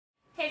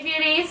Hey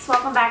beauties,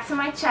 welcome back to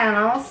my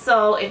channel.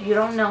 So if you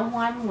don't know who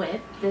I'm with,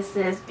 this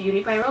is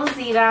Beauty by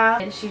Rosita,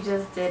 and she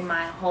just did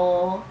my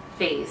whole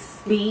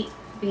face.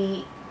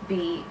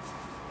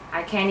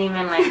 I can't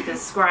even like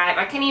describe.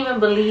 I can't even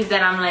believe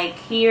that I'm like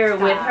here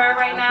with her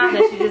right now,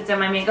 that she just did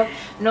my makeup.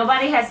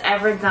 Nobody has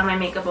ever done my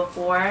makeup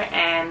before,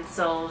 and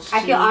so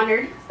I feel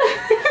honored.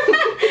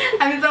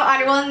 I'm so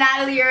honored. Well,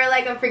 Natalie, you're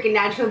like a freaking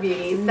natural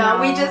beauty, so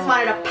we just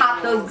wanted to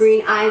pop those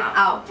green eyes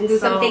out and do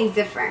something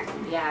different.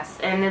 Yes,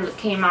 and it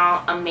came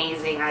out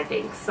amazing, I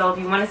think. So if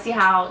you want to see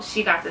how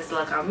she got this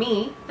look on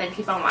me, then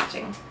keep on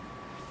watching.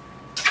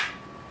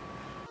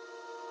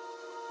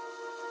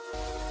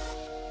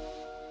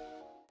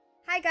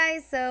 Hi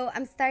guys, so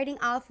I'm starting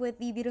off with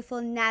the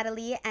beautiful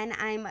Natalie, and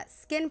I'm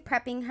skin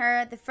prepping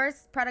her. The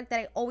first product that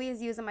I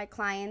always use on my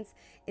clients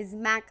is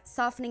MAC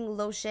Softening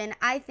Lotion.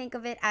 I think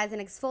of it as an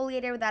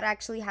exfoliator without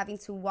actually having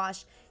to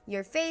wash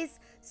your face.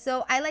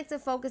 So I like to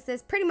focus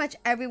this pretty much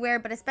everywhere,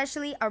 but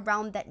especially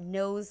around that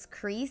nose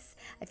crease.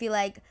 I feel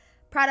like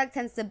product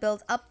tends to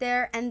build up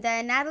there. And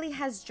then Natalie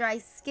has dry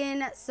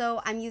skin,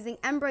 so I'm using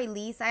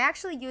Embryolisse. I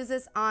actually use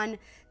this on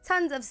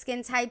tons of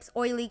skin types: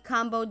 oily,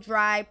 combo,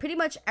 dry. Pretty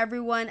much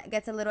everyone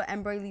gets a little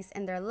Embryolisse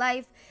in their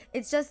life.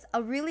 It's just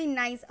a really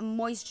nice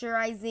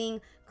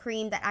moisturizing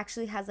cream that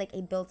actually has like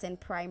a built-in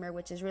primer,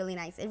 which is really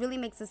nice. It really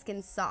makes the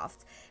skin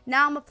soft.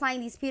 Now I'm applying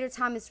these Peter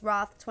Thomas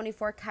Roth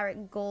 24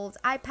 karat gold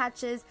eye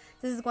patches.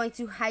 This is going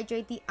to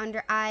hydrate the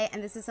under eye,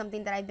 and this is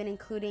something that I've been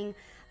including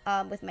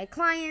with my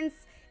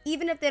clients.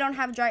 Even if they don't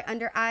have dry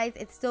under eyes,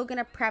 it's still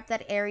gonna prep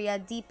that area,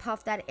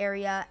 depuff that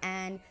area,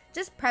 and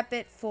just prep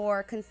it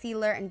for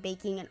concealer and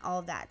baking and all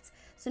of that.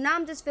 So now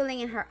I'm just filling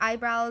in her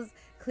eyebrows.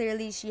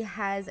 Clearly she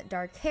has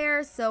dark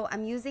hair, so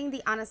I'm using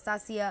the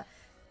Anastasia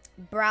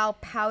brow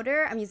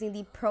powder. I'm using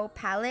the Pro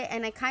palette,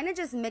 and I kind of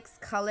just mix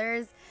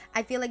colors.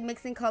 I feel like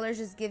mixing colors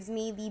just gives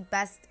me the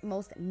best,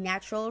 most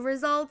natural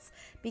results,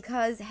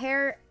 because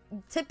hair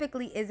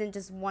typically isn't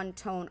just one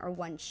tone or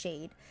one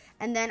shade.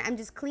 And then I'm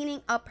just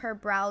cleaning up her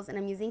brows, and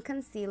I'm using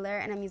concealer,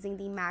 and I'm using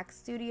the MAC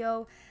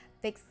Studio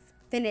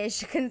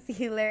Finish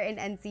Concealer in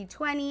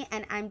NC20,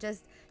 and I'm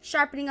just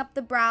sharpening up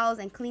the brows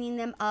and cleaning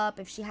them up.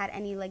 If she had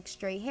any like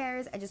stray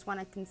hairs, I just want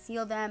to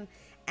conceal them,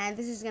 and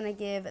this is gonna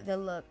give the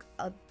look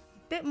a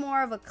bit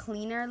more of a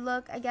cleaner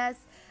look, I guess.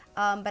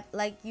 But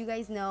like you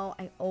guys know,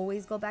 I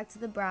always go back to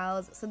the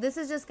brows, so this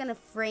is just gonna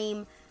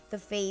frame the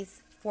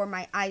face for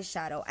my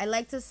eyeshadow. I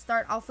like to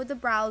start off with the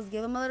brows,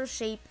 give them a little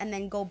shape, and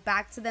then go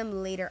back to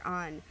them later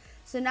on.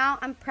 So now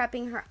I'm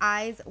prepping her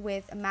eyes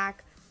with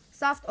MAC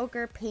Soft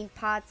Ochre Paint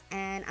Pots,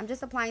 and I'm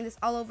just applying this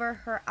all over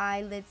her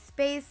eyelid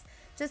space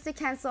just to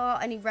cancel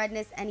out any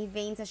redness, any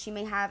veins that she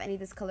may have, any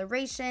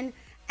discoloration,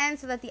 and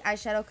so that the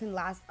eyeshadow can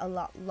last a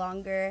lot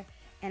longer.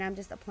 And I'm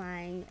just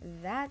applying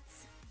that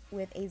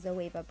with a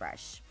Zoeva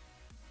brush.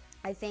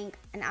 I think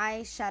an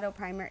eyeshadow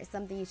primer is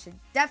something you should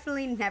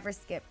definitely never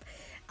skip.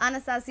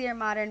 Anastasia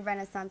Modern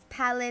Renaissance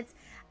palette.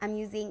 I'm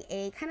using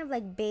a kind of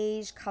like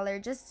beige color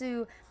just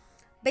to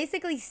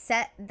basically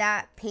set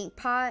that paint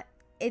pot.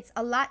 It's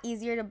a lot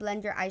easier to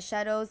blend your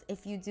eyeshadows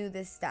if you do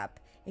this step.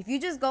 If you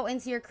just go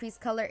into your crease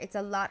color, it's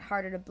a lot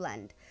harder to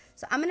blend.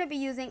 So I'm going to be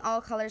using all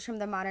colors from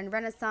the Modern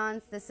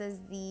Renaissance. This is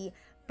the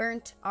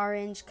burnt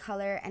orange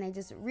color, and I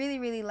just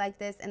really like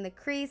this in the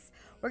crease.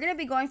 We're going to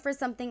be going for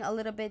something a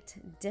little bit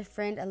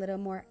different, a little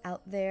more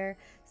out there.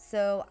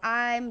 So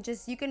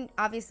you can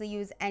obviously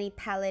use any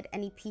palette,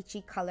 any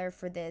peachy color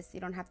for this. You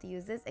don't have to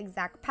use this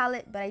exact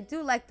palette, but I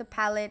do like the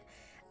palette.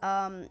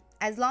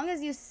 As long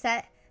as you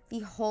set the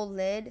whole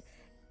lid,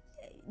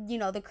 you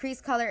know, the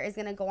crease color is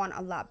going to go on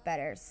a lot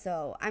better.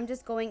 So I'm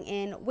just going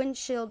in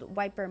windshield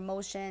wiper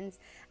motions.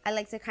 I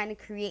like to kind of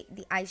create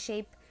the eye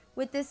shape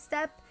with this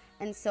step.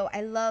 And so I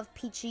love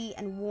peachy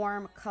and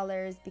warm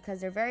colors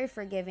because they're very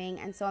forgiving.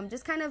 And so I'm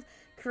just kind of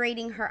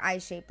creating her eye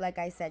shape. Like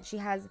I said, she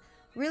has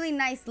really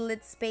nice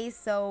lid space,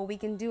 so we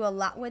can do a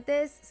lot with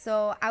this.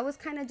 So I was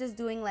kind of just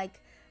doing like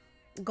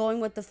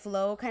going with the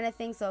flow kind of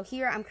thing. So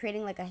here I'm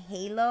creating like a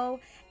halo,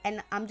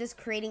 and I'm just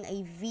creating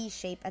a V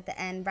shape at the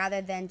end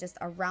rather than just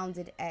a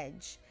rounded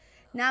edge.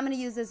 Now I'm going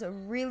to use this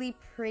really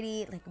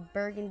pretty like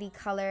burgundy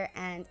color,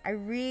 and I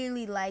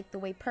really like the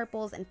way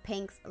purples and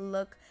pinks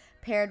look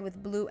paired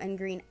with blue and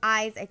green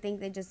eyes. I think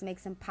they just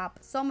makes them pop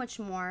so much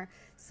more.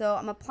 So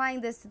I'm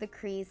applying this to the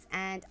crease,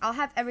 and I'll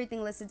have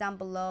everything listed down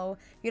below.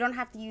 You don't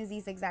have to use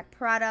these exact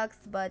products,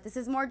 but this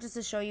is more just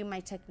to show you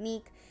my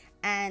technique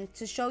and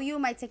to show you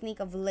my technique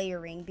of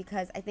layering,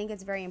 because I think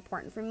it's very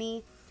important for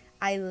me.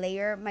 I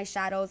layer my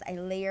shadows, I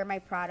layer my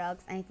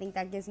products, and I think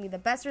that gives me the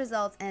best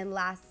results and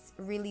lasts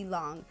really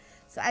long.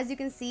 So as you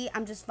can see,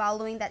 I'm just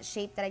following that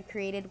shape that I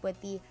created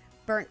with the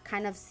burnt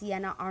kind of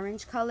sienna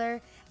orange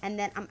color, and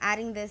then I'm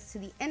adding this to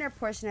the inner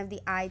portion of the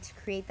eye to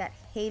create that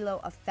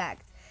halo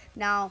effect.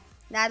 Now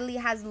Natalie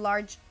has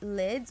large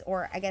lids,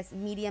 or I guess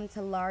medium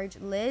to large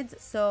lids,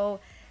 so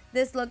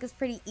this look is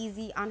pretty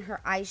easy on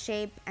her eye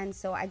shape, and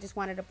so I just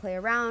wanted to play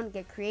around,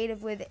 get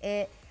creative with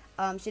it.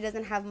 She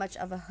doesn't have much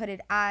of a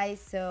hooded eye,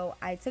 so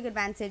I took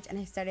advantage and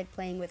I started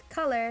playing with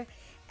color.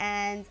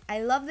 And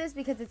I love this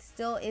because it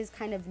still is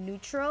kind of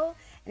neutral,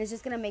 and it's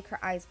just gonna make her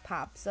eyes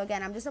pop. So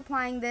again, I'm just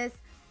applying this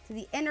to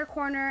the inner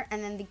corner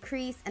and then the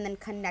crease and then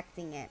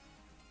connecting it.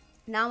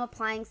 Now I'm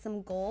applying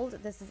some gold.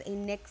 This is a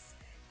NYX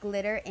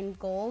glitter in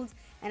gold,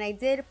 and I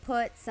did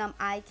put some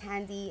eye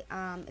candy.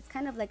 It's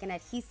kind of like an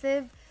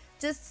adhesive,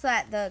 just so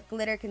that the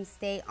glitter can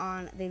stay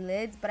on the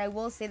lids. But I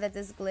will say that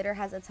this glitter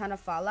has a ton of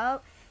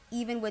fallout,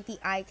 even with the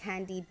eye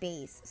candy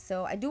base.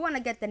 So I do want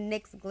to get the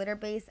NYX glitter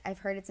base. I've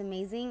heard it's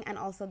amazing. And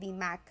also the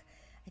MAC,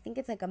 I think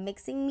it's like a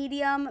mixing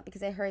medium,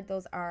 because I heard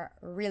those are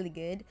really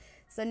good.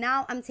 So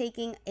now I'm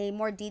taking a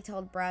more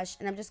detailed brush,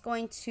 and I'm just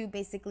going to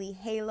basically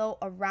halo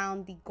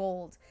around the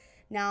gold.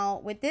 Now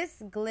with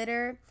this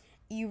glitter,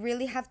 you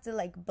really have to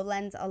like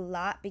blend a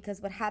lot,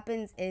 because what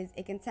happens is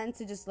it can tend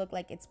to just look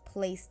like it's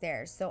placed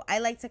there. So I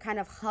like to kind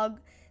of hug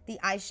the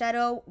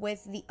eyeshadow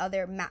with the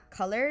other matte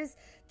colors,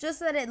 just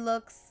so that it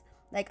looks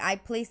like I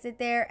placed it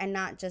there and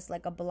not just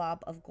like a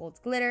blob of gold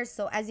glitter.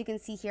 So as you can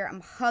see here,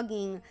 I'm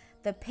hugging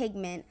the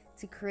pigment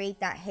to create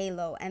that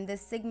halo. And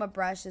this Sigma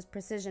brush, this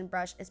precision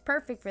brush, is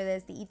perfect for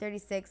this, the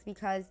E36,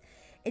 because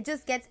it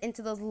just gets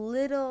into those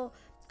little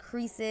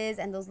creases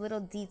and those little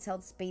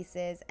detailed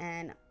spaces.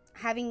 And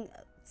having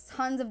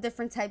tons of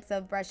different types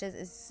of brushes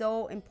is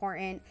so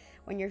important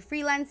when you're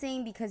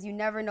freelancing, because you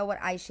never know what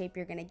eye shape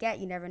you're gonna get.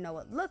 You never know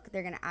what look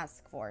they're gonna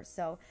ask for.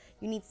 So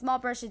you need small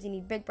brushes, you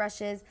need big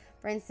brushes.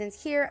 For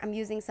instance, here I'm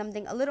using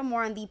something a little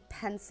more on the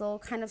pencil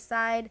kind of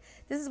side.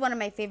 This is one of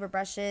my favorite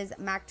brushes,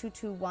 MAC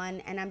 221,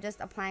 and I'm just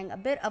applying a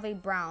bit of a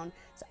brown.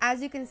 So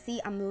as you can see,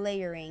 I'm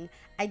layering.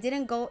 I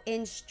didn't go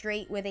in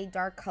straight with a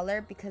dark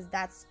color, because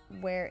that's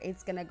where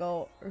it's gonna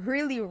go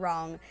really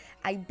wrong.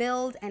 I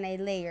build and I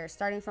layer,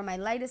 starting from my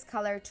lightest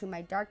color to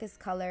my darkest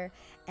color.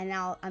 And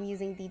now I'm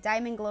using the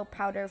Diamond Glow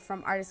powder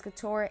from Artist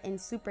Couture in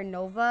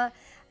Supernova.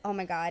 Oh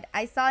my god,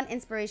 I saw an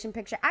inspiration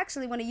picture.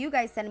 Actually, one of you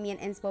guys sent me an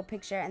inspo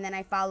picture, and then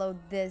I followed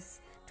this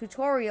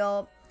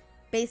tutorial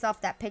based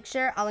off that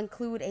picture. I'll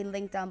include a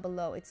link down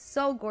below. It's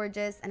so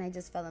gorgeous, and I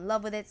just fell in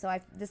love with it. So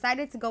I've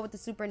decided to go with the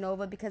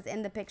Supernova, because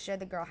in the picture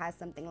the girl has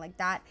something like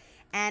that,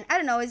 and I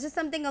don't know, it's just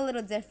something a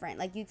little different.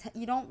 Like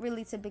you don't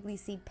really typically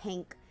see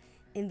pink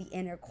in the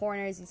inner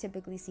corners. You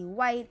typically see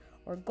white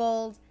or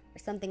gold or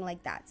something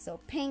like that.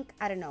 So pink,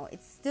 I don't know,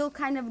 it's still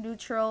kind of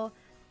neutral,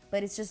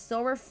 but it's just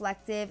so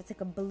reflective. It's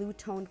like a blue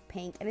toned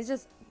pink, and it's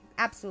just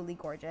absolutely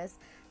gorgeous.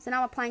 So now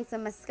I'm applying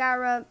some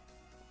mascara,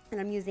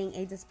 and I'm using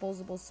a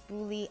disposable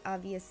spoolie,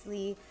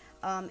 obviously.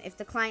 If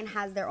the client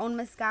has their own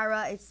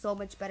mascara, it's so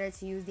much better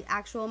to use the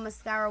actual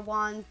mascara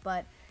wand,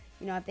 but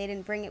you know, if they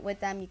didn't bring it with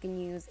them, you can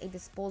use a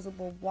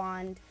disposable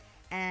wand,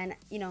 and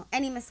you know,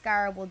 any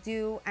mascara will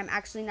do. I'm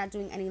actually not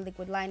doing any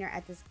liquid liner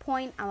at this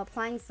point. I'm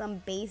applying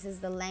some base,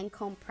 is the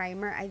Lancome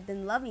primer. I've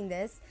been loving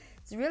this.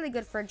 It's really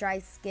good for dry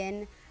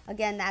skin.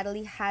 Again,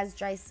 Natalie has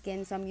dry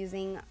skin, so I'm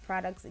using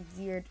products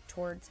geared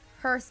towards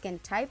her skin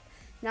type.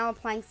 Now I'm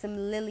applying some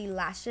Lilly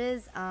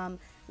Lashes.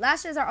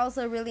 Lashes are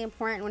also really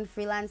important when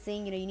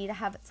freelancing. You know, you need to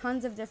have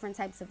tons of different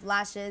types of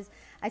lashes.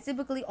 I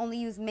typically only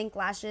use mink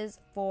lashes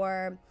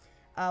for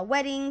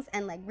weddings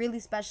and like really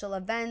special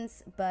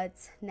events, but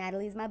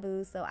Natalie's my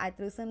boo, so I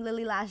threw some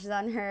Lilly Lashes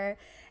on her,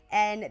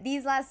 and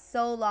these last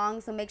so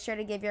long. So make sure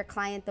to give your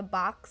client the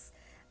box,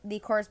 the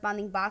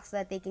corresponding box, so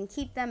that they can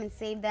keep them and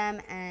save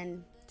them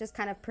and just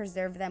kind of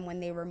preserve them when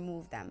they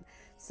remove them.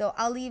 So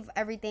I'll leave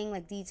everything,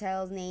 like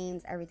details,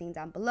 names, everything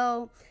down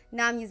below.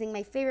 Now I'm using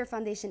my favorite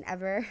foundation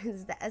ever. This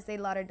is the Estee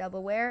Lauder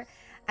Double Wear.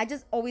 I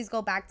just always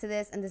go back to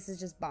this, and this is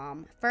just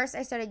bomb. First,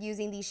 I started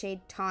using the shade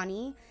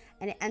Tawny,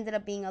 and it ended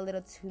up being a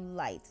little too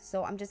light.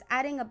 So I'm just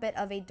adding a bit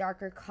of a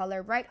darker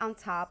color right on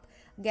top.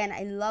 Again,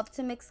 I love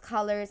to mix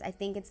colors. I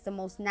think it's the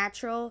most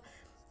natural.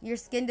 Your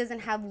skin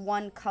doesn't have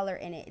one color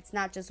in it. It's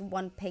not just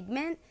one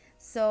pigment.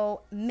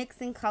 So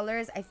mixing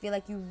colors, I feel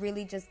like you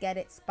really just get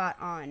it spot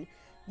on.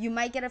 You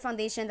might get a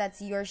foundation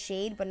that's your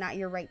shade, but not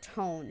your right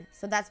tone.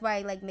 So that's why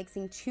I like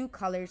mixing two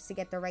colors to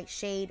get the right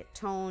shade,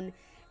 tone,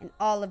 and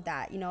all of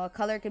that. You know, a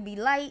color could be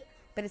light,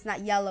 but it's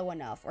not yellow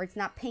enough, or it's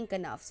not pink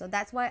enough. So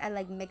that's why I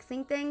like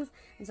mixing things.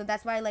 And so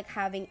that's why I like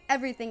having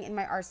everything in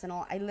my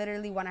arsenal. I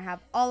literally want to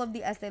have all of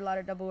the Estee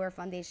Lauder Double Wear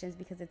foundations,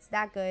 because it's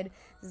that good.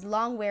 It's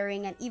long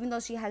wearing, and even though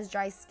she has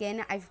dry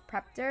skin, I've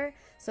prepped her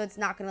so it's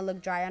not going to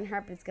look dry on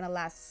her, but it's going to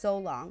last so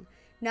long.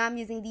 Now I'm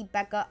using the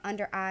Becca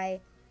Under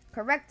Eye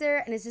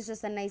Corrector, and this is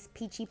just a nice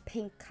peachy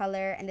pink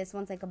color, and this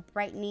one's like a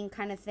brightening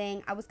kind of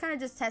thing. I was kind of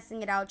just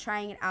testing it out,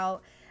 trying it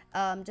out,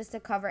 just to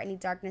cover any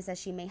darkness that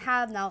she may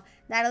have. Now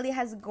Natalie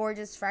has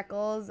gorgeous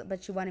freckles,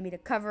 but she wanted me to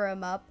cover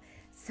them up,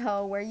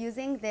 so we're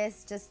using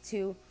this just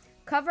to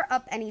cover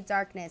up any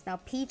darkness.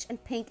 Now peach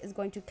and pink is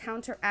going to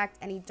counteract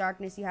any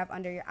darkness you have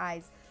under your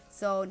eyes.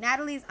 So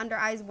Natalie's under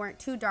eyes weren't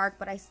too dark,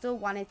 but I still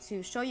wanted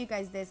to show you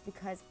guys this,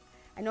 because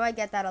I know I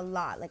get that a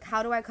lot. Like,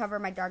 how do I cover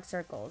my dark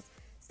circles?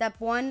 Step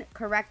 1,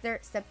 corrector.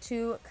 Step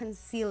 2,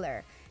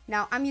 concealer.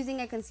 Now, I'm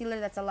using a concealer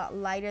that's a lot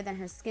lighter than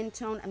her skin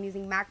tone. I'm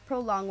using MAC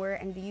Pro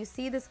Longwear, and do you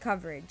see this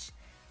coverage?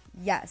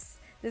 Yes,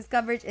 this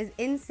coverage is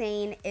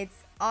insane.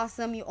 It's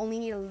awesome. You only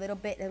need a little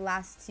bit. It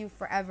lasts you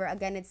forever.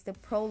 Again, it's the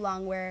Pro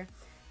Longwear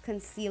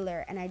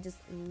concealer, and I just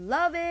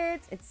love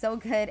it. It's so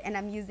good. And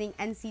I'm using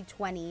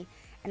NC20,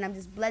 and I'm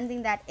just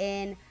blending that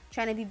in,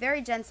 trying to be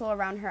very gentle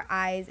around her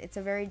eyes. It's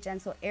a very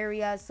gentle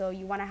area, so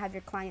you want to have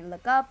your client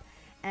look up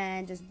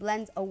and just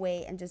blend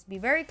away, and just be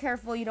very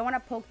careful. You don't want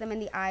to poke them in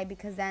the eye,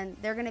 because then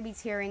they're going to be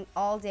tearing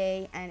all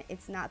day and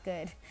it's not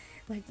good.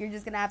 Like, you're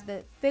just going to have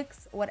to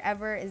fix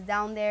whatever is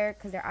down there,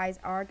 because their eyes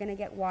are going to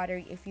get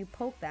watery if you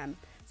poke them.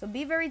 So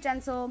be very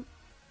gentle,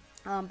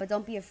 but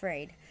don't be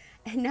afraid.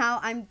 And now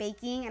I'm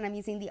baking, and I'm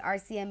using the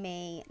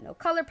RCMA No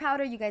Color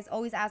Powder. You guys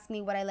always ask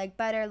me what I like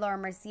better, Laura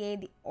Mercier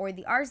or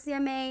the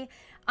RCMA.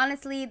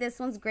 Honestly, this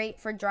one's great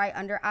for dry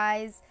under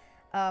eyes.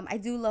 I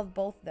do love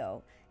both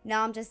though.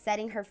 Now I'm just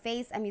setting her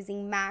face. I'm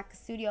using MAC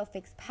Studio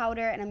Fix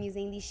Powder, and I'm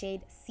using the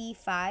shade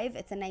C5.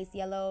 It's a nice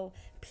yellow,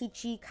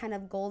 peachy, kind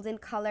of golden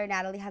color.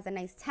 Natalie has a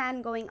nice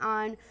tan going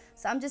on.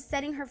 So I'm just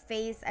setting her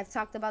face. I've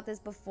talked about this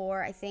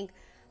before. I think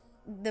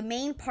the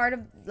main part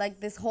of like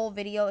this whole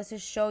video is to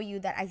show you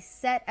that I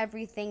set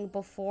everything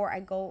before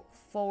I go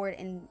forward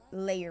in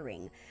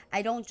layering.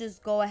 I don't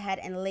just go ahead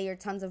and layer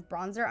tons of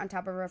bronzer on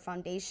top of her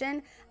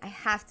foundation. I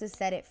have to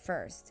set it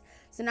first.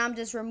 So now I'm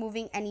just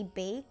removing any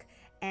bake,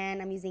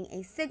 and I'm using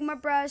a Sigma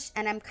brush,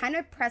 and I'm kind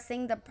of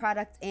pressing the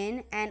product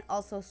in and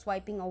also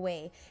swiping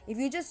away. If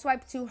you just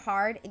swipe too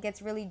hard, it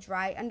gets really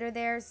dry under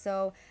there.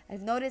 So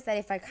I've noticed that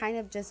if I kind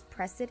of just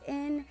press it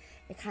in,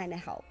 it kind of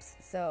helps.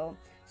 So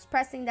just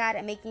pressing that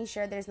and making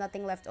sure there's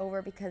nothing left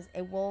over, because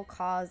it will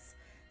cause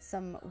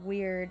some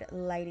weird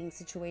lighting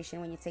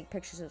situation when you take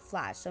pictures with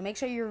flash. So make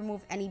sure you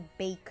remove any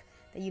bake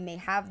that you may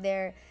have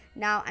there.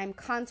 Now I'm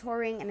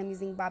contouring, and I'm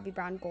using Bobbi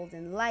Brown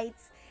Golden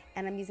Lights,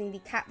 and I'm using the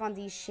Kat Von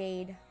D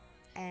shade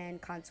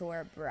and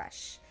contour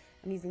brush.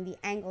 I'm using the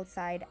angled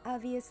side,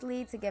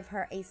 obviously, to give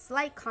her a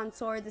slight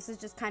contour. This is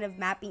just kind of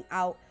mapping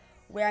out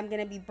where I'm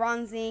going to be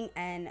bronzing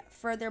and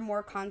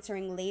furthermore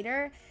contouring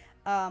later.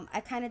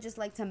 I kind of just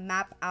like to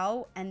map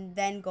out and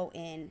then go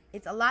in.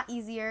 It's a lot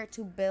easier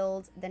to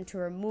build than to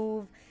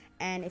remove.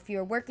 And if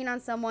you're working on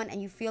someone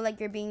and you feel like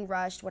you're being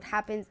rushed, what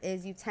happens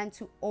is you tend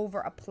to over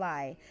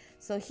apply.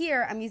 So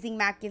here I'm using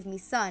MAC Give Me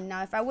Sun.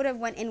 Now if I would have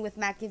went in with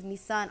MAC Give Me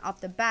Sun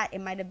off the bat,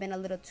 it might have been a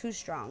little too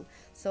strong.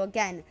 So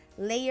again,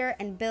 layer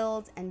and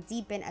build and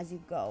deepen as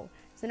you go.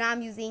 So now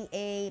I'm using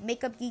a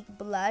Makeup Geek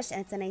blush,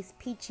 and it's a nice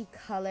peachy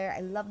color.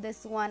 I love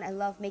this one. I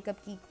love Makeup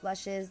Geek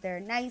blushes.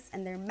 They're nice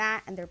and they're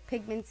matte and they're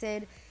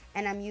pigmented.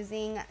 And I'm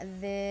using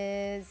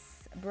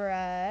this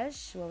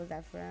brush. What was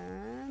that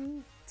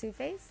from? Too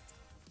Faced?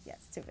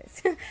 Yes, Too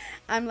Faced.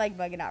 I'm like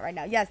bugging out right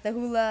now. Yes, the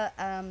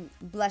Hoola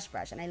blush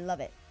brush, and I love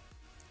it.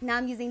 Now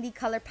I'm using the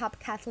ColourPop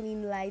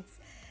Kathleen Lights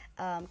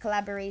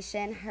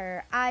collaboration,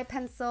 her eye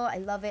pencil. I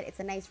love it. It's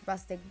a nice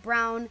rustic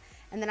brown.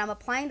 And then I'm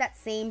applying that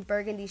same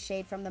burgundy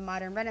shade from the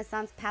Modern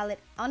Renaissance palette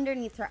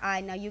underneath her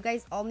eye. Now you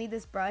guys all need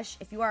this brush.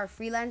 If you are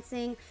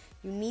freelancing,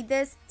 you need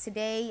this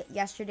today,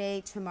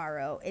 yesterday,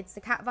 tomorrow. It's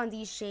the Kat Von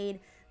D shade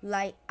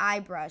Light Eye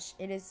Brush.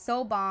 It is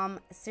so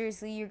bomb.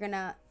 Seriously, you're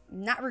gonna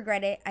not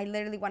regret it. I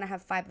literally want to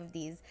have 5 of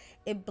these.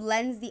 It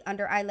blends the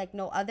under eye like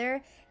no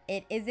other.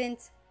 It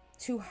isn't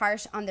too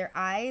harsh on their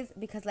eyes,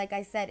 because like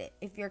I said,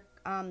 if your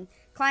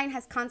client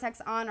has contacts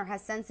on or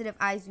has sensitive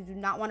eyes, you do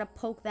not want to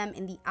poke them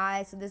in the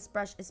eye. So this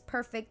brush is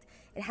perfect.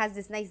 It has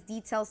this nice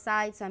detail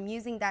side, so I'm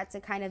using that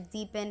to kind of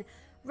deepen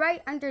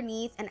right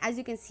underneath. And as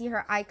you can see,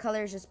 her eye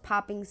color is just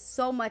popping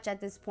so much at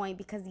this point,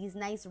 because these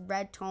nice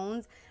red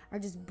tones are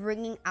just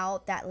bringing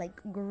out that like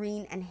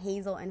green and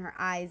hazel in her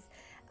eyes.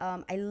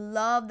 I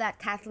love that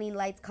Kathleen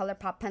Lights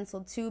ColourPop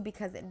pencil too,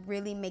 because it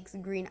really makes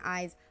green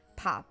eyes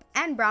pop,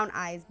 and brown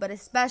eyes, but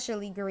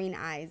especially green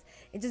eyes.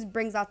 It just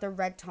brings out the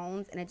red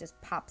tones and it just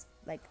pops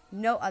like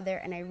no other,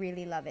 and I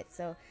really love it.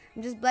 So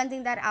I'm just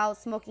blending that out,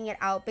 smoking it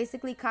out,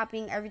 basically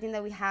copying everything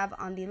that we have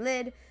on the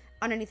lid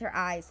underneath her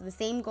eyes. So the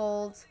same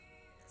gold,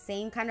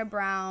 same kind of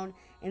brown,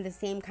 in the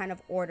same kind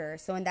of order.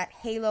 So in that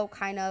halo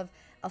kind of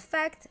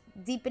effect,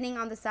 deepening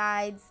on the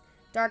sides,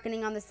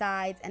 darkening on the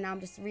sides, and now I'm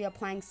just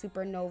reapplying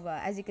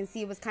Supernova. As you can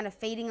see, it was kind of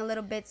fading a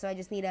little bit, so I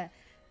just need to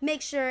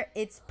make sure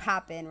it's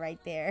popping right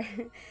there.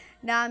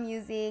 Now I'm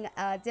using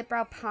a Dip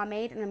Brow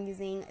Pomade, and I'm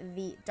using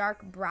the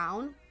dark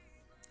brown.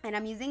 And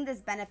I'm using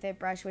this Benefit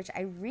brush, which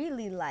I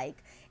really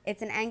like.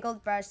 It's an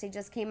angled brush. They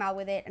just came out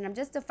with it. And I'm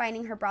just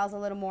defining her brows a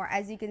little more.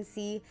 As you can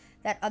see,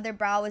 that other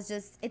brow is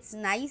just, it's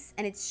nice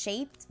and it's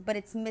shaped, but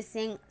it's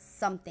missing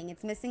something.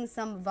 It's missing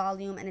some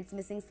volume, and it's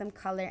missing some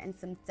color and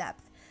some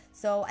depth.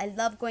 So I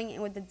love going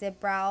in with the dip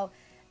brow.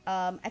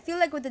 I feel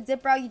like with the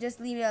dip brow, you just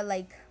need to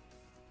like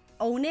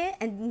own it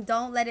and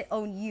don't let it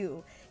own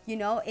you. You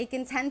know, it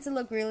can tend to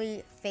look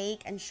really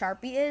fake and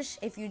Sharpie-ish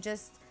if you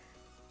just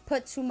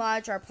put too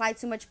much or apply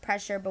too much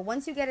pressure. But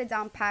once you get it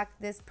down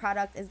packed, this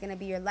product is going to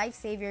be your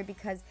lifesaver,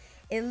 because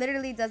it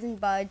literally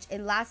doesn't budge.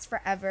 It lasts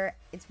forever.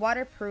 It's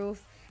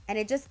waterproof, and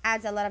it just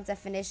adds a lot of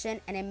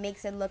definition, and it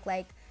makes it look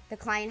like the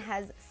client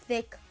has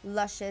thick,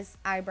 luscious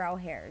eyebrow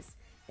hairs.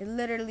 It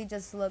literally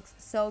just looks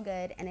so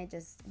good, and it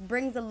just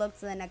brings the look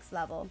to the next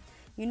level.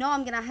 you know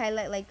I'm gonna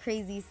highlight like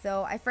crazy.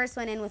 So I first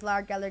went in with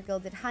Laura Geller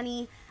Gilded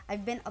Honey.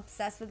 I've been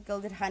obsessed with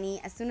Gilded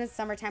Honey. As soon as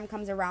summertime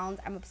comes around,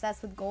 I'm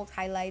obsessed with gold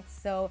highlights.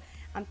 So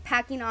I'm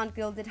packing on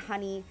Gilded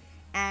Honey,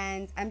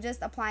 and I'm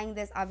just applying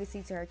this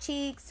obviously to her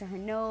cheeks, to her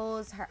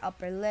nose, her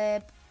upper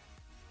lip,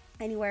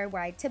 anywhere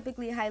where I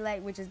typically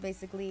highlight, which is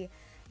basically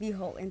the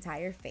whole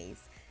entire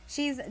face.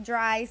 She's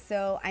dry,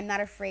 so I'm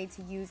not afraid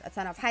to use a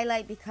ton of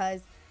highlight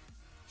because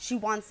she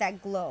wants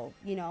that glow.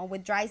 You know,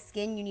 with dry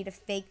skin, you need to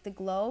fake the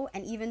glow.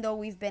 And even though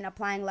we've been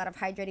applying a lot of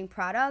hydrating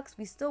products,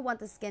 we still want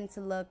the skin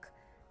to look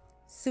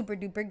super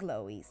duper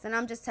glowy. So now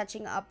I'm just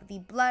touching up the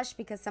blush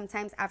because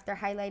sometimes after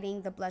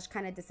highlighting, the blush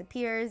kind of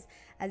disappears.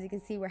 As you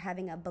can see, we're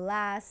having a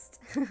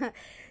blast.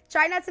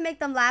 Try not to make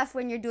them laugh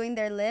when you're doing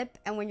their lip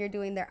and when you're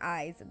doing their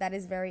eyes. That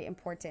is very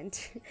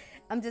important.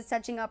 I'm just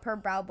touching up her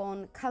brow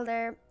bone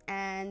color,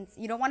 and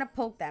you don't want to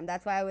poke them.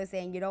 That's why I was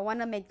saying you don't want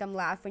to make them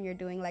laugh when you're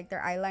doing like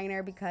their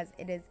eyeliner, because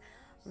it is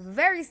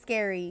very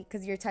scary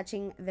because you're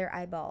touching their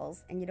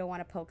eyeballs and you don't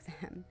want to poke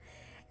them.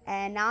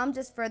 And now I'm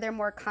just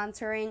furthermore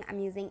contouring. I'm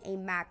using a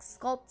MAC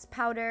Sculpt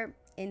powder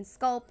in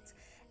Sculpt.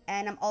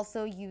 And I'm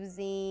also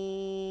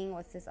using,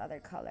 what's this other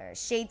color?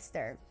 Shade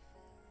Stir.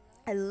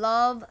 I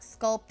love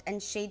Sculpt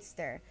and Shade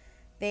Stir.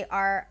 They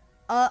are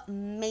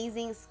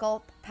amazing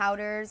Sculpt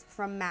powders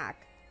from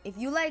MAC. If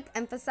you like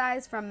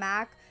Emphasize from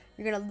MAC,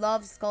 you're going to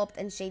love Sculpt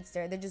and Shade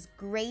Stir. They're just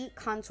great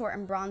contour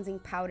and bronzing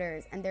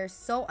powders. And they're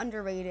so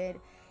underrated.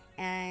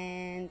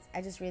 And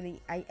I just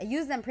really, I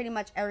use them pretty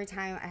much every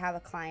time I have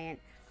a client.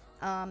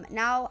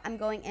 Now I'm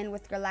going in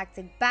with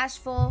Galactic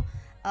Bashful.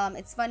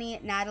 It's funny,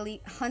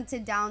 Natalie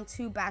hunted down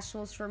 2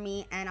 Bashfuls for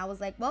me, and I was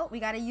like, well,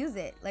 we gotta use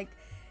it. Like,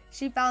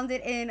 she found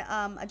it in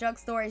a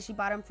drugstore and she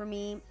bought them for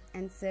me,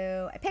 and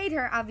so I paid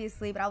her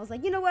obviously, but I was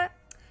like, you know what,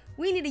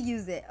 we need to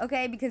use it,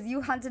 okay, because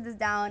you hunted this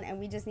down and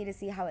we just need to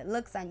see how it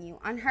looks on you.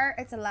 On her,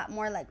 it's a lot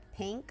more like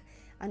pink.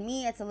 On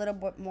me, it's a little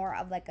bit more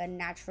of like a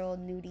natural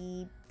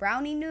nudie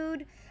brownie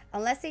nude,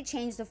 unless they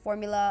changed the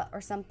formula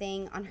or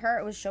something. On her,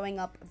 it was showing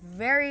up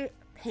very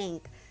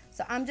pink.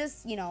 So I'm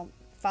just, you know,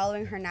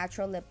 following her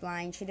natural lip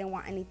line. She didn't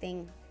want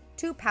anything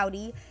too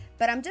pouty,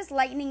 but I'm just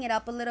lightening it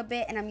up a little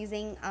bit, and I'm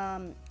using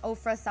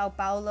Ochre Sao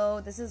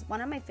Paulo. This is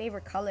one of my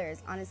favorite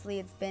colors. Honestly,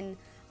 it's been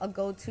a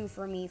go-to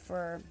for me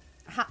for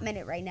a hot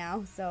minute right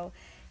now. So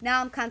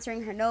now I'm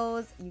contouring her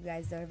nose. You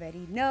guys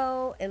already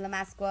know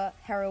Ilamasqua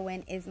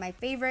Heroine is my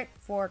favorite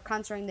for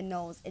contouring the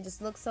nose. It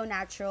just looks so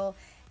natural,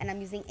 and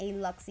I'm using a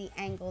Luxie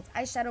angled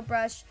eyeshadow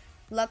brush.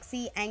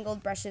 Luxie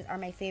angled brushes are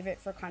my favorite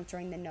for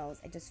contouring the nose.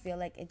 I just feel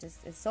like it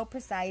just is so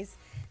precise.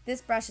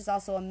 This brush is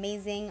also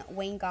amazing.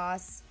 Wayne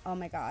Goss. Oh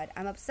my god.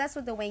 I'm obsessed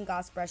with the Wayne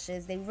Goss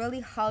brushes. They really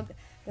hug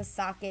the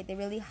socket. They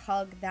really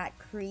hug that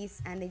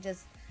crease, and they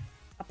just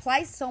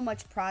apply so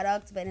much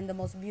product, but in the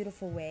most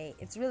beautiful way.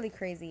 It's really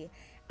crazy.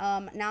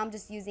 Now I'm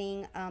just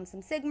using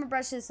some Sigma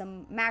brushes,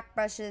 some MAC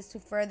brushes to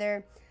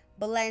further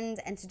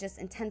blend and to just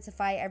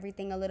intensify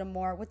everything a little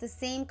more with the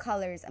same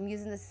colors. I'm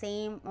using the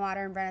same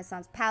Modern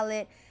Renaissance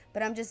palette,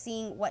 but I'm just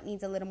seeing what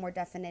needs a little more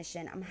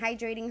definition. I'm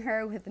hydrating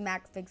her with the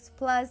MAC Fix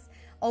Plus.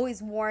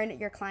 Always warn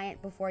your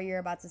client before you're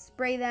about to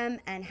spray them,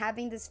 and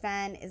having this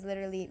fan is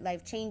literally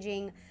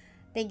life-changing.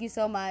 Thank you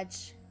so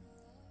much.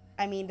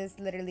 I mean, this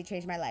literally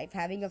changed my life.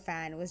 Having a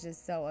fan was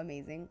just so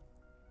amazing.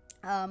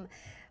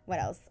 What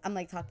else? I'm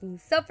like talking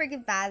so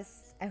freaking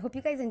fast. I hope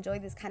you guys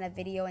enjoyed this kind of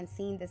video and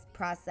seeing this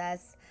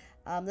process.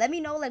 Let me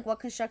know like what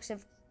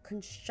constructive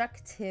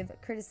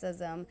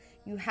criticism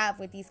you have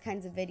with these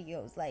kinds of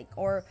videos, like,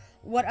 or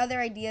what other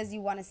ideas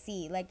you want to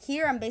see. Like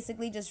here, I'm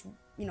basically just,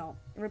 you know,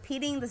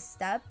 repeating the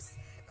steps,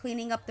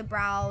 cleaning up the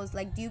brows.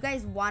 Like, do you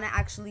guys want to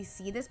actually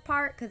see this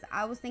part? Because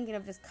I was thinking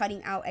of just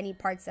cutting out any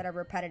parts that are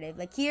repetitive.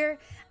 Like here,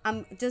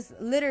 I'm just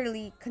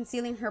literally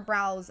concealing her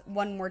brows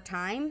one more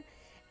time.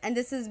 And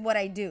this is what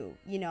I do,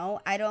 you know.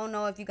 I don't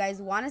know if you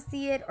guys want to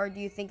see it, or do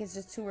you think it's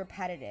just too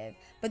repetitive,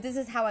 but this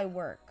is how I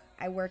work.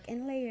 I work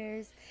in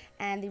layers,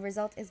 and the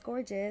result is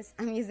gorgeous.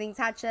 I'm using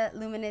Tatcha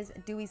Luminous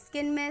Dewy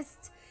Skin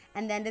Mist,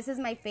 and then this is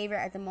my favorite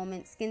at the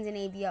moment,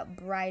 Skindinavia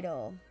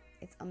Bridal.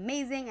 It's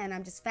amazing, and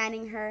I'm just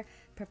fanning her,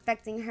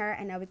 perfecting her,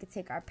 and now we could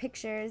take our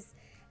pictures,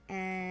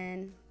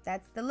 and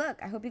that's the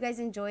look. I hope you guys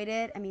enjoyed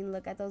it. I mean,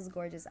 look at those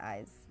gorgeous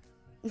eyes.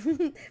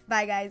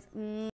 Bye, guys.